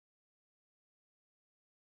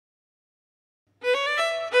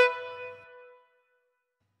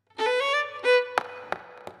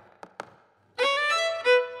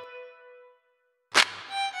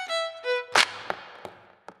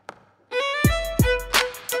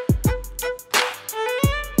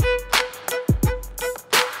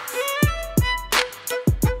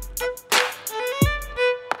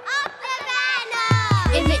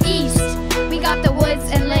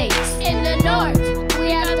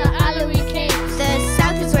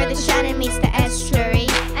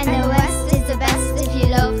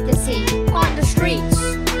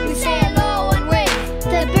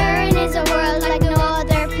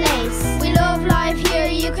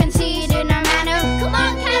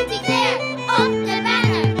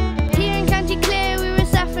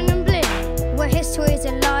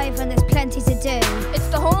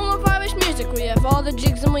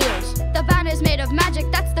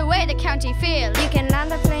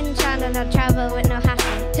and I'll travel with no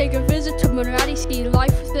hassle. Take a visit to Moratti Ski,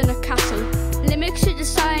 life within a castle. Limits to the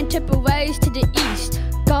side, tip ways to the east.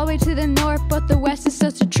 Galway to the north, but the west is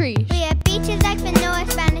such a treat. We have beaches like the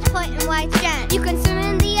North, Spanish Point and White Strand. You can swim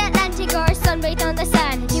in the Atlantic or sunbathe on the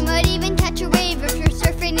sand. You might even catch a wave if you're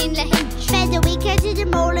surfing in Lahinch. Spend a weekend in the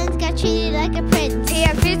Moorlands, get treated like a prince. Pay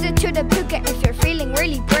a visit to the Phuket if you're feeling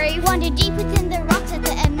really brave. Wander deep within the rocks at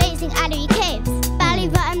the amazing Alloy Caves.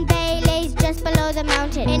 Ballybottom Bay lays just below the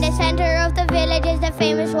mountain. In the centre of the village is the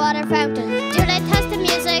famous water fountain. Do you like the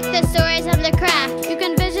music, the stories and the craft? You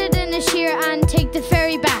can visit in the Sheer and take the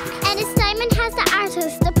ferry back. And Diamond has the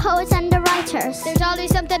artists, the poets and the writers. There's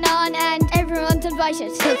always something on and everyone's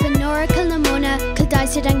invited. Kilfenora, Kilnamona,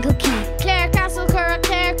 Kilydysart and Kilkee. Clare, Castle, Curra,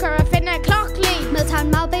 Clare, Curra, Finna, Clockley.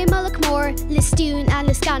 Milltown, Malbay, Mullaghmore, Listune and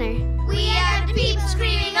Lisconnor. We are the people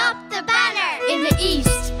screaming up the banner. In the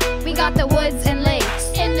east, we got the woods and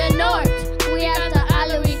lakes. In the north, we have the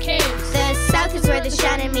Alloy Caves. The south is where the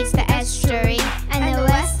Shannon meets the estuary. And the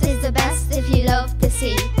west is the best if you love the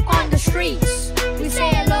sea. On the streets, we say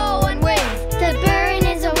hello and wave. The Burren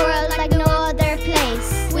is a world like no other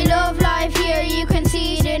place. We love life here, you can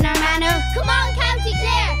see it in our manner. Come on, County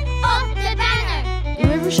Clare, up the banner. The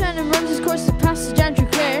River Shannon runs its course to past Gentry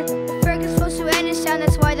Clare. Fergus flows to Ennistown,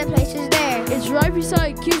 that's why the place is there. It's right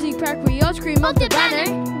beside Cusack Park, we all scream up the banner.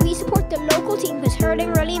 We support the local team because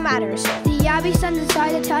hurling really matters. The Abbey stands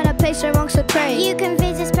inside the town, a place where monks would pray. You can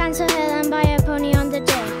visit Spancel Hill and buy a pony on the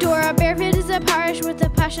day. Doora Barefield is a parish with a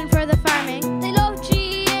passion for the farming. They love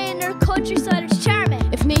GA and their countryside is charming.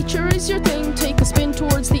 If nature is your thing, take a spin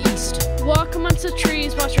towards the east. Walk amongst the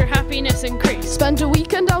trees, watch your happiness increase. Spend a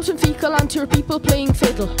weekend out in Fecal and tour people playing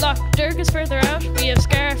fiddle. Loch Derg is further out, we have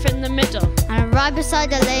Scarf in the middle. And right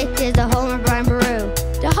beside the lake is the home of Brian Baru.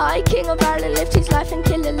 The High King of Ireland lived his life in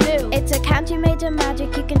Kilydysart. It's a county made of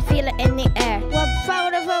magic, you can feel it in the air. We're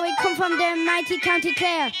proud of where we come from, the mighty County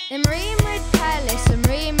Clare. The Marine with Palace, the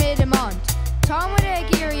Marine with a Mont. Tom with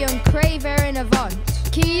Aguirre and Crave in Avant.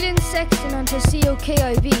 Keelan Sexton onto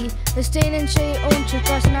COKIB. The Stain and Shea own to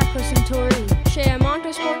Grosnacros and Tory. Shea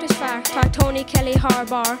Monto Sportis Fact, Tony Kelly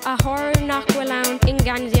Harbar. A horror Knockwillaun in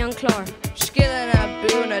Ganzi on Clár. Skillen a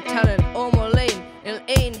Boona Talon, Omo Lane. Il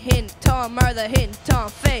Ain Hint, Tom Martha Hint, Tom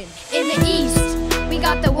Fane. In the east, we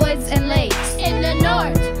got the woods and lakes. In the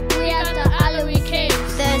north, we have the Alloy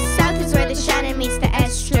Caves. The south is where the Shannon meets the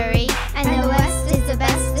estuary. And the west is the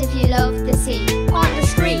best if you love the sea. On the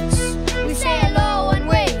streets, we say hello and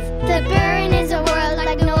wave. The Burren is a world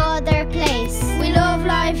like no other place. We love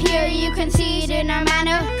life here, you can see it in our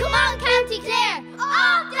manner. Come on, County Clare,